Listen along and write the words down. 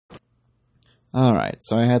Alright,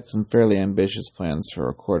 so I had some fairly ambitious plans for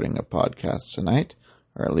recording a podcast tonight,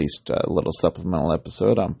 or at least a little supplemental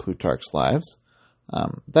episode on Plutarch's Lives.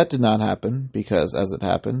 That did not happen because, as it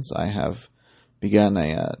happens, I have begun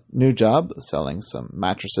a new job selling some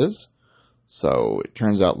mattresses. So it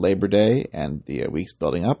turns out Labor Day and the weeks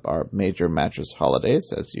building up are major mattress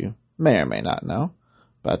holidays, as you may or may not know,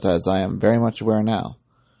 but as I am very much aware now.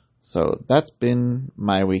 So that's been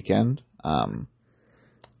my weekend.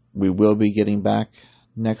 We will be getting back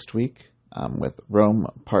next week with Rome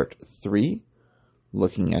Part 3,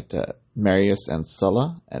 looking at Marius and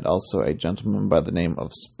Sulla, and also a gentleman by the name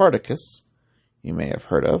of Spartacus, you may have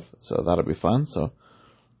heard of, so that'll be fun. So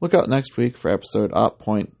look out next week for episode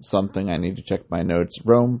point something. I need to check my notes.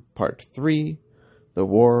 Rome Part 3, The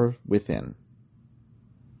War Within.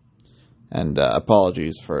 And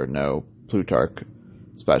apologies for no Plutarch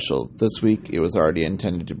special this week. It was already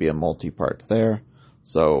intended to be a multi-part there.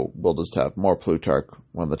 So we'll just have more Plutarch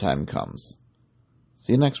when the time comes.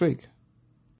 See you next week.